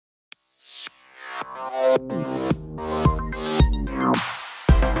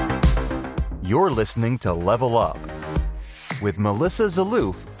You're listening to Level Up with Melissa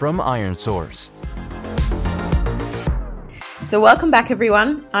Zaloof from ironSource. So welcome back,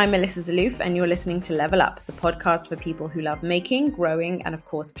 everyone. I'm Melissa Zaloof, and you're listening to Level Up, the podcast for people who love making, growing, and of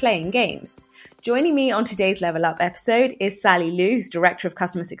course, playing games. Joining me on today's Level Up episode is Sally Liu, who's Director of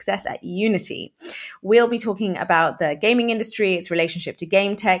Customer Success at Unity. We'll be talking about the gaming industry, its relationship to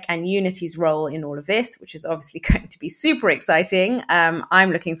game tech, and Unity's role in all of this, which is obviously going to be super exciting.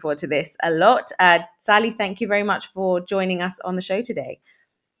 I'm looking forward to this a lot. Sally, thank you very much for joining us on the show today.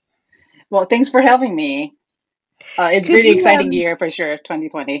 Well, thanks for having me. It's really exciting year for sure,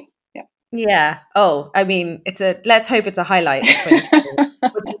 2020. Yeah. Oh, I mean, let's hope it's a highlight of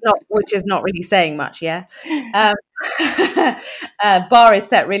 2020, which is not really saying much. Yeah. Bar is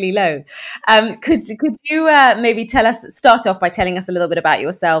set really low. Could you maybe start off by telling us a little bit about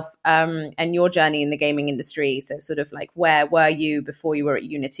yourself and your journey in the gaming industry? So sort of like, where were you before you were at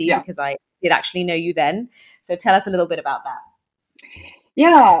Unity? Yeah. Because I did actually know you then. So tell us a little bit about that.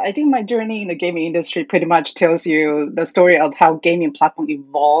 Yeah, I think my journey in the gaming industry pretty much tells you the story of how gaming platform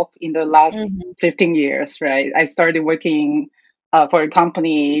evolved in the last 15 years, right? I started working for a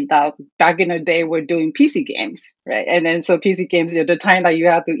company that back in the day were doing PC games, right? And then so PC games, the time that you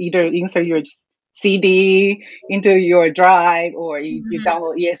have to either insert your CD into your drive or you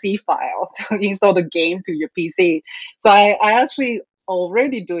download EXE files to install the game to your PC. So I actually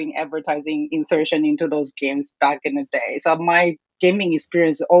already doing advertising insertion into those games back in the day. So my gaming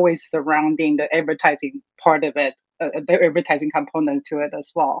experience is always surrounding the advertising part of it, the advertising component to it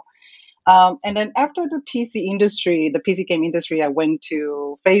as well. And then after the PC game industry, I went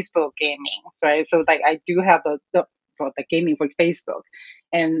to Facebook gaming, right? So like I do have the gaming for Facebook.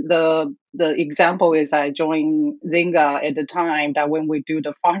 And the example is I joined Zynga at the time that when we do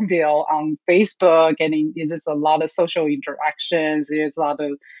the Farmville on Facebook, and there's a lot of social interactions, there's a lot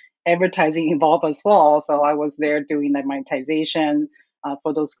of advertising involved as well. So I was there doing the monetization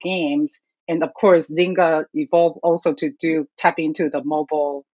for those games. And of course, Zynga evolved also to tap into the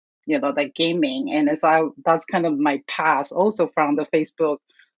mobile, like gaming. And that's kind of my path also from the Facebook,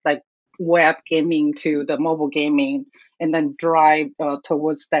 like web gaming to the mobile gaming, and then drive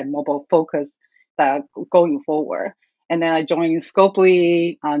towards that mobile focus that going forward. And then I joined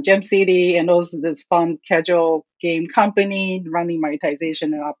Scopely, Gem City, and this fun casual game company running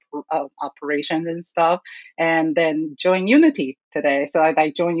monetization and operations and stuff. And then joined Unity today. So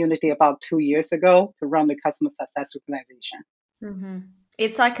I joined Unity about 2 years ago to run the customer success organization. Mm-hmm.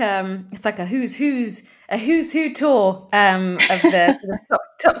 It's like a who's who tour of the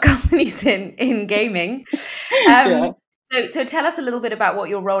top companies in gaming. So tell us a little bit about what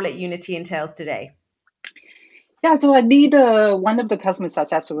your role at Unity entails today. Yeah, so I lead one of the customer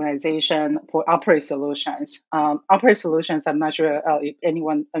success organization for Operate Solutions. Operate Solutions, I'm not sure if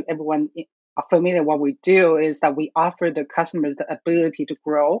everyone are familiar with what we do, is that we offer the customers the ability to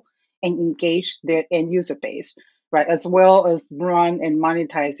grow and engage their end user base, right? As well as run and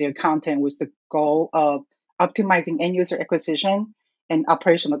monetize their content with the goal of optimizing end user acquisition and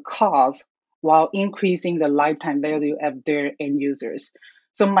operational costs while increasing the lifetime value of their end users.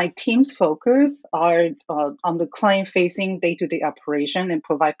 So my team's focus are on the client-facing day-to-day operation and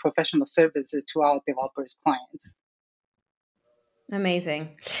provide professional services to our developers' clients. Amazing.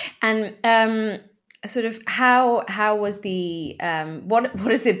 And sort of how was the what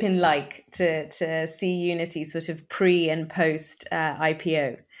has it been like to see Unity sort of pre and post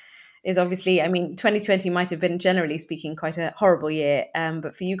IPO? Is obviously, I mean, 2020 might have been, generally speaking, quite a horrible year,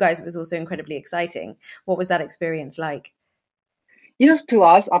 but for you guys, it was also incredibly exciting. What was that experience like? To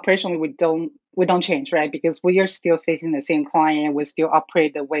us, operationally, we don't change, right? Because we are still facing the same client. We still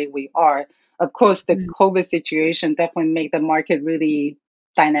operate the way we are. Of course, the COVID situation definitely made the market really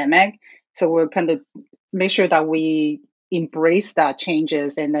dynamic. So we're kind of make sure that we embrace that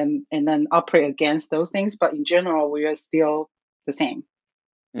changes and then operate against those things. But in general, we are still the same.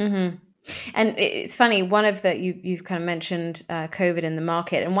 Mm-hmm. And it's funny, one of the you've kind of mentioned COVID in the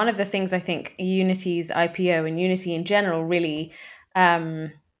market, and one of the things I think Unity's IPO and Unity in general really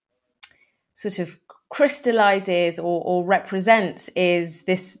sort of crystallizes or represents is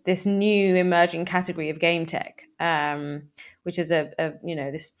this new emerging category of game tech, which is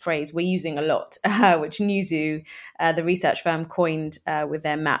this phrase we're using a lot, which Newzoo, the research firm, coined with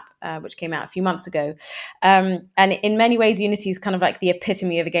their map, which came out a few months ago. And in many ways, Unity is kind of like the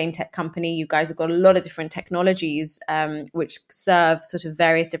epitome of a game tech company. You guys have got a lot of different technologies which serve sort of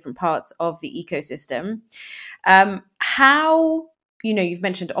various different parts of the ecosystem. How you've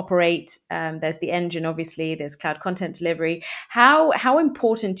mentioned Operate. There's the engine, obviously. There's cloud content delivery. How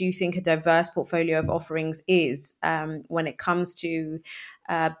important do you think a diverse portfolio of offerings is when it comes to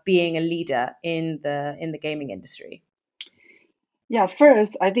being a leader in the gaming industry? Yeah,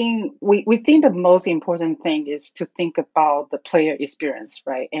 first, I think we think the most important thing is to think about the player experience,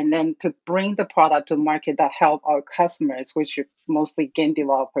 right? And then to bring the product to market that help our customers, which are mostly game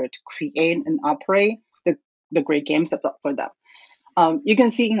developer, to create and operate the great games for them. You can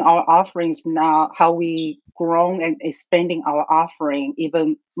see in our offerings now how we grown and expanding our offering.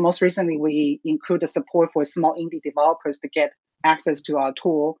 Even most recently, we include the support for small indie developers to get access to our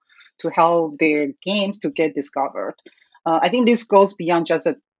tool to help their games to get discovered. I think this goes beyond just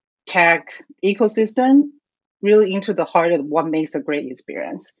a tech ecosystem, really into the heart of what makes a great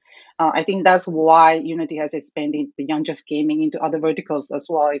experience. I think that's why Unity has expanded beyond just gaming into other verticals as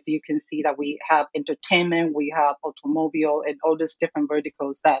well. If you can see that we have entertainment, we have automobile, and all these different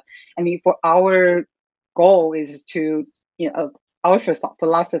verticals that, I mean, for our goal is to, our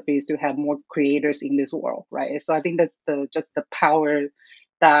philosophy is to have more creators in this world, right? So I think that's just the power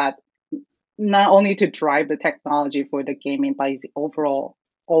that not only to drive the technology for the gaming, but it's overall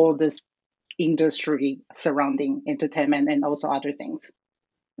all this industry surrounding entertainment and also other things.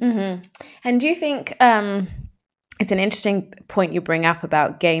 Mm-hmm. And do you think it's an interesting point you bring up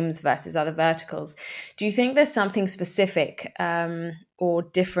about games versus other verticals? Do you think there's something specific or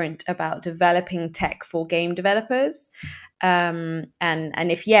different about developing tech for game developers? And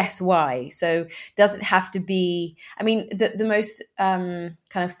if yes, why? So does it have to be, I mean, the most kind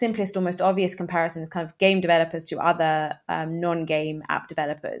of simplest or most obvious comparison is kind of game developers to other non-game app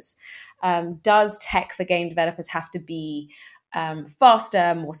developers. Does tech for game developers have to be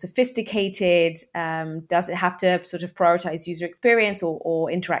faster, more sophisticated? Does it have to sort of prioritize user experience or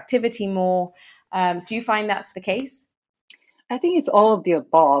interactivity more? Do you find that's the case? I think it's all of the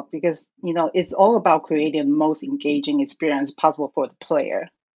above because, it's all about creating the most engaging experience possible for the player.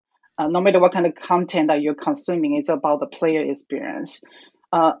 No matter what kind of content that you're consuming, it's about the player experience.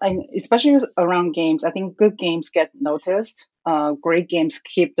 And especially around games, I think good games get noticed. Great games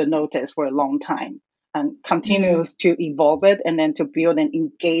keep the notice for a long time and continues to evolve it and then to build an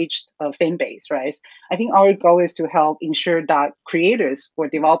engaged fan base, right? I think our goal is to help ensure that creators or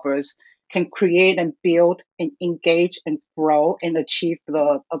developers can create and build and engage and grow and achieve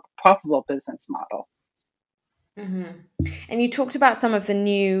a profitable business model. Mm-hmm. And you talked about some of the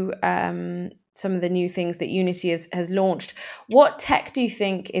new things that Unity has launched. What tech do you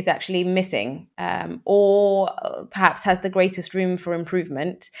think is actually missing, or perhaps has the greatest room for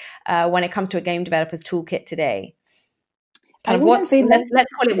improvement when it comes to a game developer's toolkit today? Let's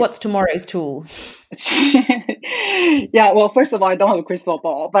call it what's tomorrow's tool. Yeah, well, first of all, I don't have a crystal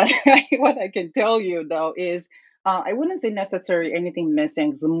ball, but what I can tell you though is I wouldn't say necessarily anything missing.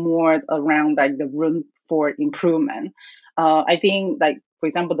 It's more around like the room for improvement. I think like, for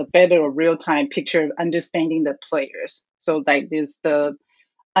example, the better real-time picture understanding the players. So like there's the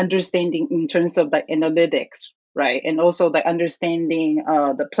understanding in terms of the analytics, right? And also the understanding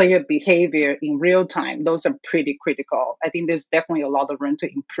the player behavior in real time. Those are pretty critical. I think there's definitely a lot of room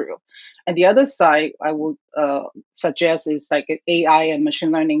to improve. And the other side I would suggest is like AI and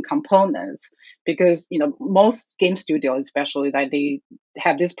machine learning components, because most game studios, especially, that they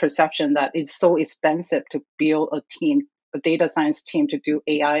have this perception that it's so expensive to build a data science team to do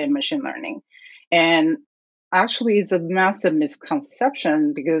AI and machine learning. And actually, it's a massive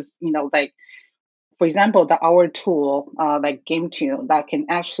misconception because, like, for example, our tool, like GameTune, that can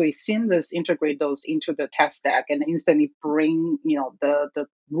actually seamlessly integrate those into the tech stack and instantly bring, the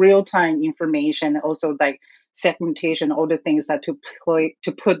real time information, also like segmentation, all the things that to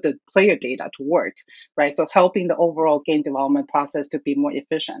put the player data to work, right? So helping the overall game development process to be more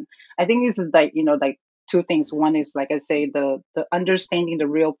efficient. I think this is like, like two things. One is, like I say, the understanding the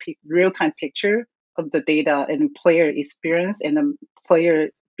real time picture of the data and player experience and the player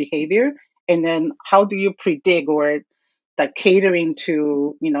behavior, and then how do you predict or like catering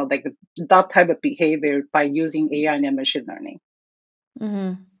to like that type of behavior by using AI and machine learning.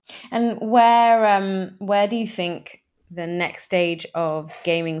 Mm-hmm. And where do you think the next stage of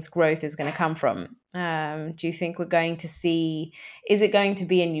gaming's growth is going to come from? Do you think we're going to see, is it going to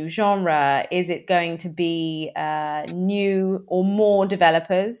be a new genre? Is it going to be new or more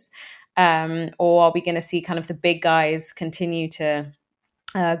developers? Or are we going to see kind of the big guys continue to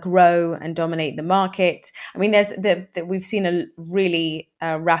grow and dominate the market? I mean, we've seen a really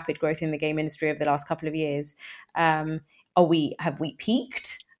rapid growth in the game industry over the last couple of years. Have we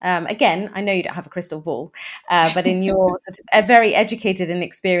peaked? Again, I know you don't have a crystal ball, but in your sort of a very educated and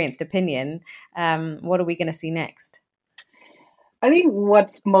experienced opinion, what are we going to see next? I think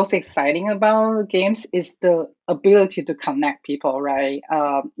what's most exciting about games is the ability to connect people, right?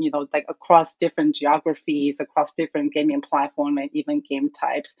 Like across different geographies, across different gaming platform, and even game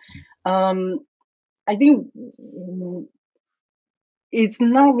types. Um, I think it's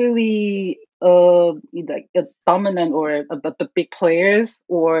not really like a dominant or the big players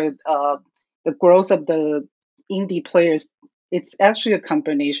or the growth of the indie players. It's actually a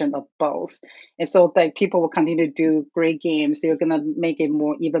combination of both, and so like people will continue to do great games. They're gonna make it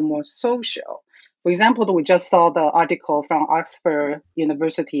even more social. For example, we just saw the article from Oxford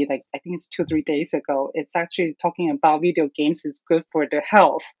University, like I think it's 2 3 days ago. It's actually talking about video games is good for the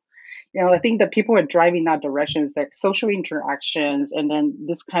health. I think that people are driving that directions, like social interactions, and then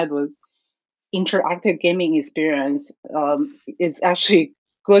this kind of interactive gaming experience is actually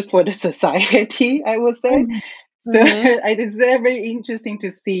good for the society, I would say. So it's very interesting to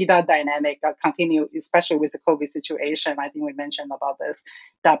see that dynamic continue, especially with the COVID situation. I think we mentioned about this,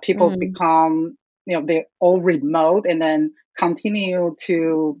 that people become, they're all remote and then continue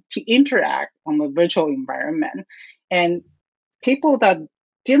to interact on a virtual environment. And people that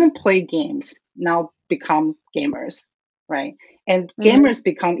didn't play games now become gamers, right? And gamers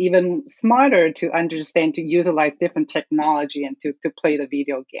become even smarter to understand, to utilize different technology and to play the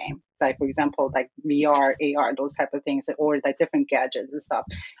video game. Like, for example, like VR, AR, those type of things, or like different gadgets and stuff.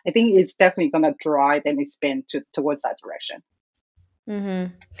 I think it's definitely going to drive and expand towards that direction.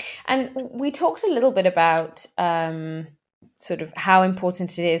 And we talked a little bit about sort of how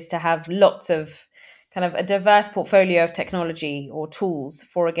important it is to have lots of kind of a diverse portfolio of technology or tools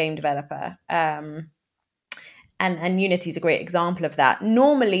for a game developer. And Unity is a great example of that.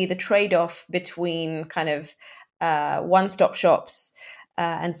 Normally, the trade-off between kind of one-stop shops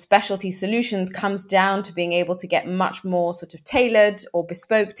and specialty solutions comes down to being able to get much more sort of tailored or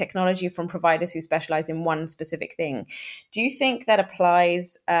bespoke technology from providers who specialize in one specific thing. Do you think that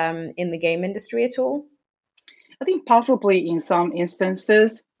applies in the game industry at all? I think possibly in some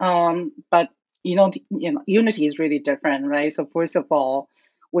instances, but Unity is really different, right? So first of all,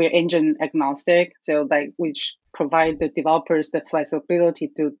 we're engine agnostic, so like which provide the developers the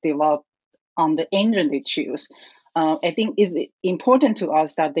flexibility to develop on the engine they choose. I think it's important to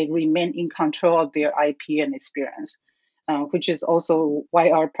us that they remain in control of their IP and experience, which is also why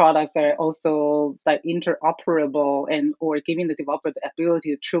our products are also like interoperable and or giving the developer the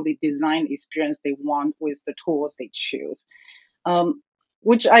ability to truly design the experience they want with the tools they choose.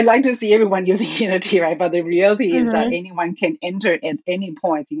 Which I like to see everyone using Unity, right? But the reality is that anyone can enter at any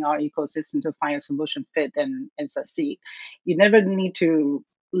point in our ecosystem to find a solution fit and succeed. You never need to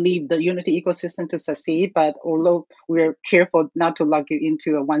leave the Unity ecosystem to succeed, but although we're careful not to lock you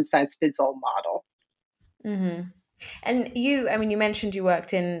into a one-size-fits-all model. And you mentioned you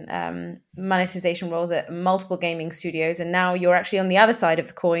worked in monetization roles at multiple gaming studios, and now you're actually on the other side of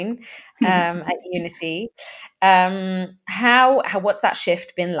the coin at Unity. What's that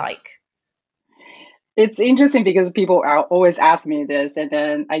shift been like? It's interesting because people always ask me this, and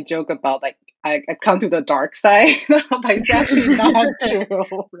then I joke about like I come to the dark side, but it's actually not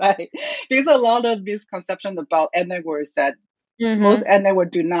true, right? Because a lot of misconception about ad networks that most ad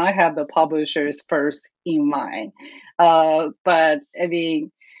networks do not have the publishers first in mind. But I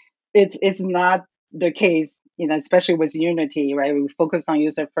mean, it's not the case, especially with Unity, right? We focus on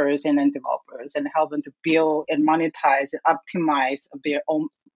user first and then developers and help them to build and monetize and optimize their own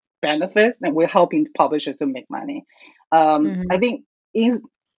benefits, and we're helping publishers to make money. I think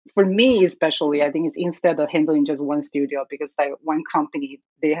for me especially, I think it's instead of handling just one studio, because like one company,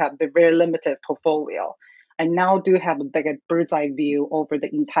 they have a very limited portfolio. I now do have like a bird's eye view over the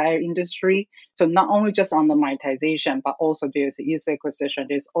entire industry. So not only just on the monetization, but also there's user acquisition,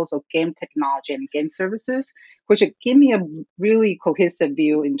 there's also game technology and game services, which give me a really cohesive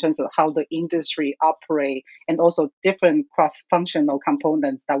view in terms of how the industry operate and also different cross-functional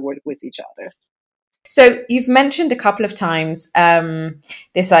components that work with each other. So you've mentioned a couple of times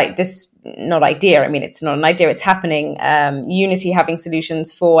this not idea. I mean, it's not an idea, it's happening. Unity having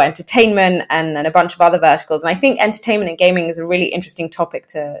solutions for entertainment and a bunch of other verticals. And I think entertainment and gaming is a really interesting topic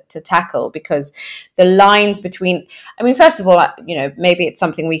to tackle, because the lines between, I mean, first of all, maybe it's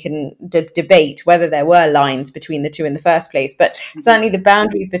something we can debate whether there were lines between the two in the first place. But certainly the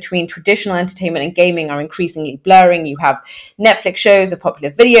boundaries between traditional entertainment and gaming are increasingly blurring. You have Netflix shows of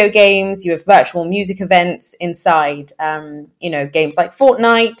popular video games. You have virtual music events inside, games like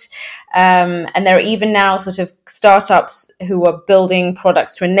Fortnite. And there are even now sort of startups who are building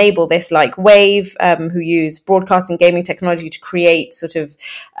products to enable this, like Wave, who use broadcasting gaming technology to create sort of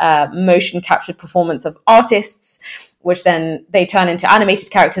motion captured performance of artists, which then they turn into animated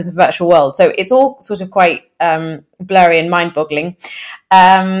characters in virtual world. So it's all sort of quite blurry and mind-boggling.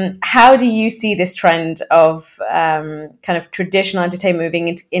 How do you see this trend of kind of traditional entertainment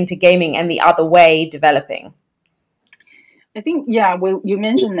moving into gaming and the other way developing? I think, yeah, well, you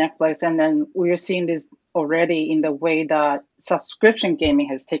mentioned Netflix, and then we're seeing this already in the way that subscription gaming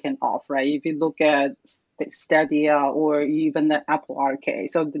has taken off, right? If you look at Stadia or even the Apple Arcade,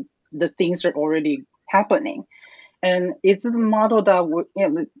 so the things are already happening. And it's a model that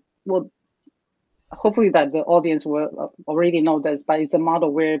will hopefully that the audience will already know this, but it's a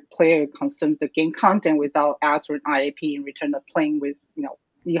model where player consume the game content without ads or an IAP in return of playing with,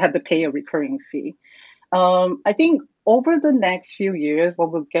 you have to pay a recurring fee. I think over the next few years,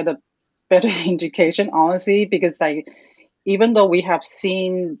 we'll get a better indication, honestly, because like even though we have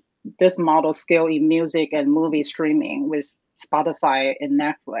seen this model scale in music and movie streaming with Spotify and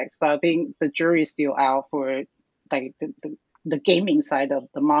Netflix, but I think the jury is still out for like the gaming side of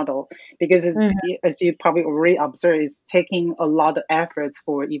the model because as you probably already observed, it's taking a lot of efforts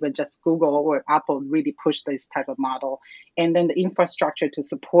for even just Google or Apple really push this type of model, and then the infrastructure to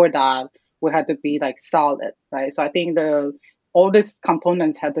support that will have to be like solid, right? So I think all these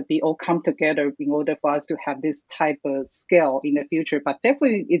components had to be all come together in order for us to have this type of scale in the future. But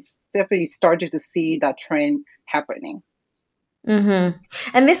definitely, it's definitely started to see that trend happening. Mm-hmm.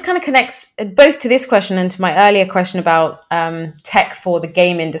 And this kind of connects both to this question and to my earlier question about tech for the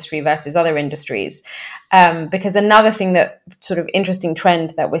game industry versus other industries. Because another thing that sort of interesting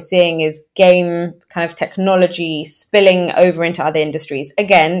trend that we're seeing is game kind of technology spilling over into other industries.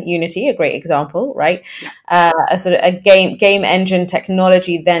 Again, Unity, a great example, right? Yeah. A sort of a game engine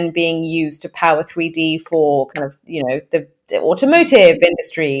technology then being used to power 3D for kind of, the automotive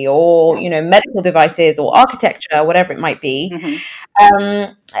industry or medical devices or architecture, whatever it might be.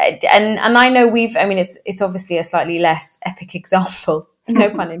 Mm-hmm. And I know it's obviously a slightly less epic example, no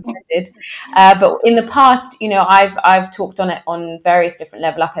pun intended, but in the past, I've talked on it on various different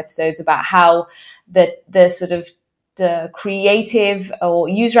Level Up episodes about how the sort of the creative or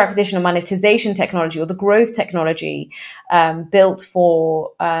user acquisition or monetization technology or the growth technology built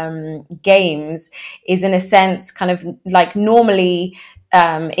for games is in a sense kind of like normally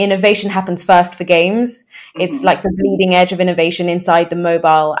innovation happens first for games. Mm-hmm. It's like the bleeding edge of innovation inside the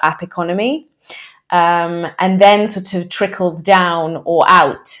mobile app economy. And then sort of trickles down or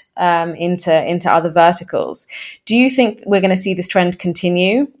out into other verticals. Do you think we're going to see this trend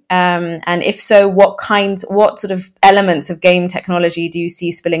continue? And if so, what sort of elements of game technology do you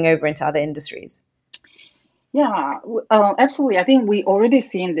see spilling over into other industries? Yeah, absolutely. I think we already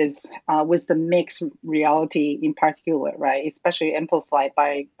seen this with the mixed reality in particular, right? Especially amplified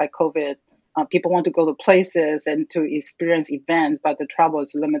by COVID. People want to go to places and to experience events, but the travel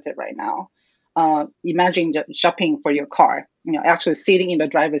is limited right now. Imagine shopping for your car, actually sitting in the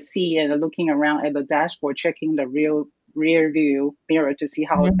driver's seat and looking around at the dashboard, checking the rear view mirror to see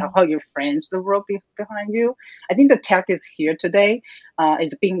how your friends the road behind you. I think the tech is here today.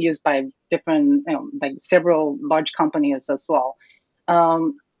 It's being used by different, like several large companies as well.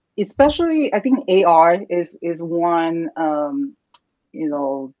 Especially, I think AR is one,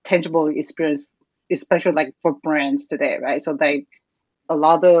 tangible experience, especially like for brands today, right? So a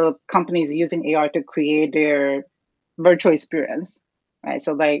lot of companies using AR to create their virtual experience, right?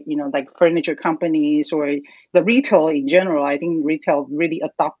 So like furniture companies or the retail in general, I think retail really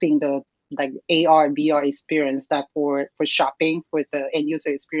adopting the like AR, VR experience that for shopping, for the end user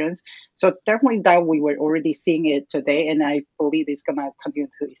experience. So definitely that we were already seeing it today, and I believe it's gonna continue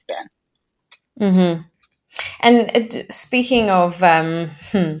to expand. Mm-hmm. And speaking of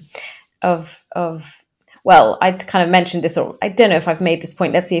well, I kind of mentioned this, or I don't know if I've made this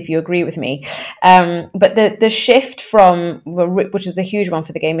point. Let's see if you agree with me. But the shift from, which was a huge one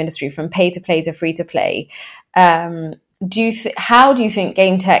for the game industry, from pay to play to free to play. How do you think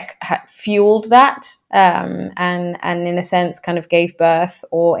game tech fueled that, and in a sense kind of gave birth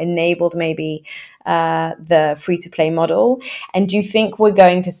or enabled maybe the free to play model? And do you think we're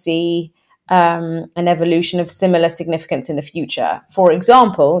going to see an evolution of similar significance in the future? For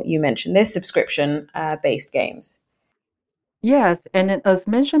example, you mentioned this subscription-based games. Yes, and as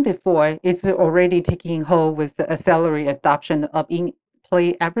mentioned before, it's already taking hold with the accelerated adoption of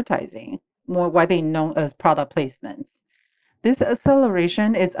in-play advertising, more widely known as product placements. This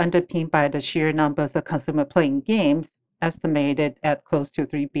acceleration is underpinned by the sheer numbers of consumer playing games, estimated at close to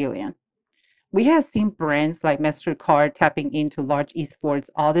 3 billion. We have seen brands like MasterCard tapping into large esports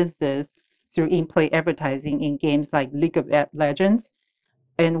audiences through in-play advertising in games like League of Legends,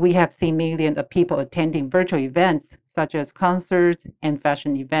 and we have seen millions of people attending virtual events such as concerts and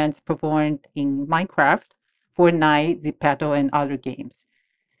fashion events performed in Minecraft, Fortnite, Zepeto, and other games.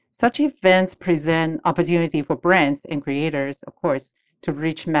 Such events present opportunity for brands and creators, of course, to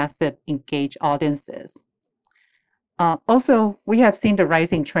reach massive engaged audiences. Also, we have seen the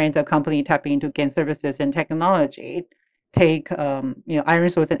rising trends of companies tapping into game services and technology. Take,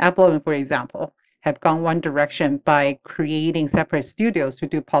 ironSource and Apple, for example, have gone one direction by creating separate studios to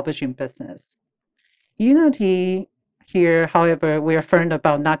do publishing business. Unity here, however, we are firm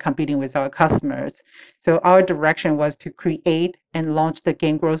about not competing with our customers. So our direction was to create and launch the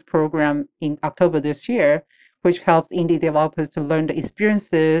Game Growth Program in October this year, which helps indie developers to learn the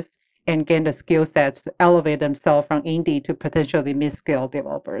experiences and gain the skill sets to elevate themselves from indie to potentially mid-scale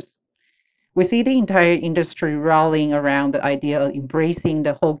developers. We see the entire industry rallying around the idea of embracing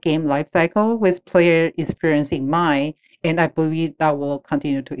the whole game lifecycle with player experience in mind, and I believe that will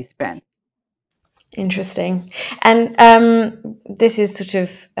continue to expand. Interesting. And this is sort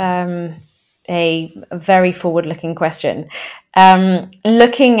of a very forward-looking question.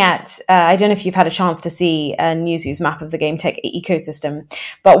 Looking at, I don't know if you've had a chance to see Newzoo's map of the game tech ecosystem,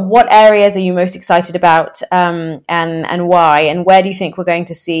 but what areas are you most excited about, and why? And where do you think we're going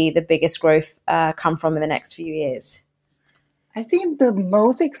to see the biggest growth come from in the next few years? I think the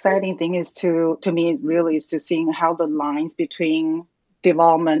most exciting thing is to me really is to seeing how the lines between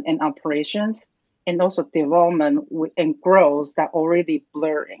development and operations and also development and growth that already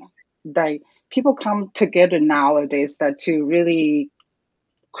blurring. Like people come together nowadays that to really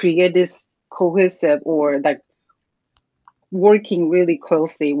create this cohesive or like working really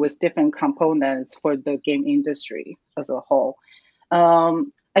closely with different components for the game industry as a whole. I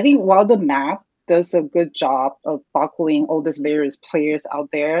think while the map does a good job of buckling all these various players out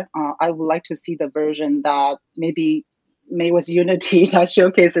there, I would like to see the version that maybe made with Unity that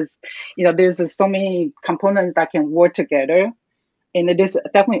showcases, there's so many components that can work together. And there's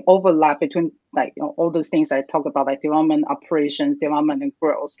definitely overlap between all those things I talk about, like development, operations, development, and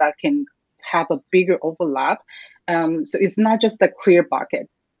growth that can have a bigger overlap. So it's not just a clear bucket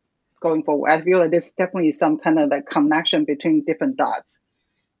going forward. I feel like there's definitely some kind of like connection between different dots.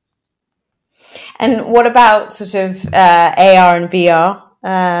 And what about sort of AR and VR?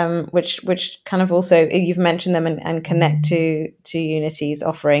 Which kind of also, you've mentioned them and connect to Unity's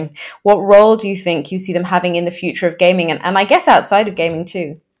offering. What role do you think you see them having in the future of gaming, and I guess outside of gaming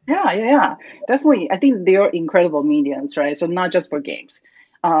too? Yeah, definitely. I think they are incredible mediums, right? So not just for games,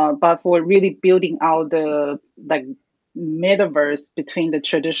 but for really building out the metaverse between the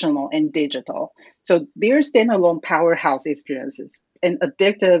traditional and digital. So they're standalone powerhouse experiences and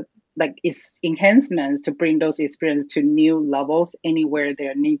addictive it's enhancements to bring those experiences to new levels anywhere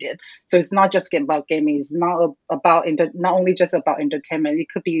they're needed. So it's not just about gaming. It's not about not only just about entertainment. It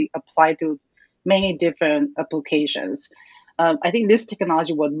could be applied to many different applications. I think this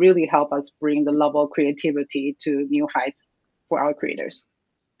technology would really help us bring the level of creativity to new heights for our creators.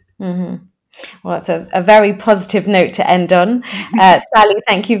 Mm-hmm. Well, that's a very positive note to end on. Sally,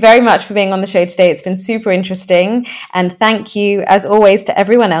 thank you very much for being on the show today. It's been super interesting. And thank you, as always, to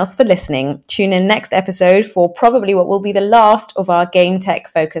everyone else for listening. Tune in next episode for probably what will be the last of our game tech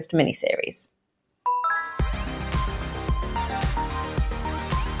focused miniseries.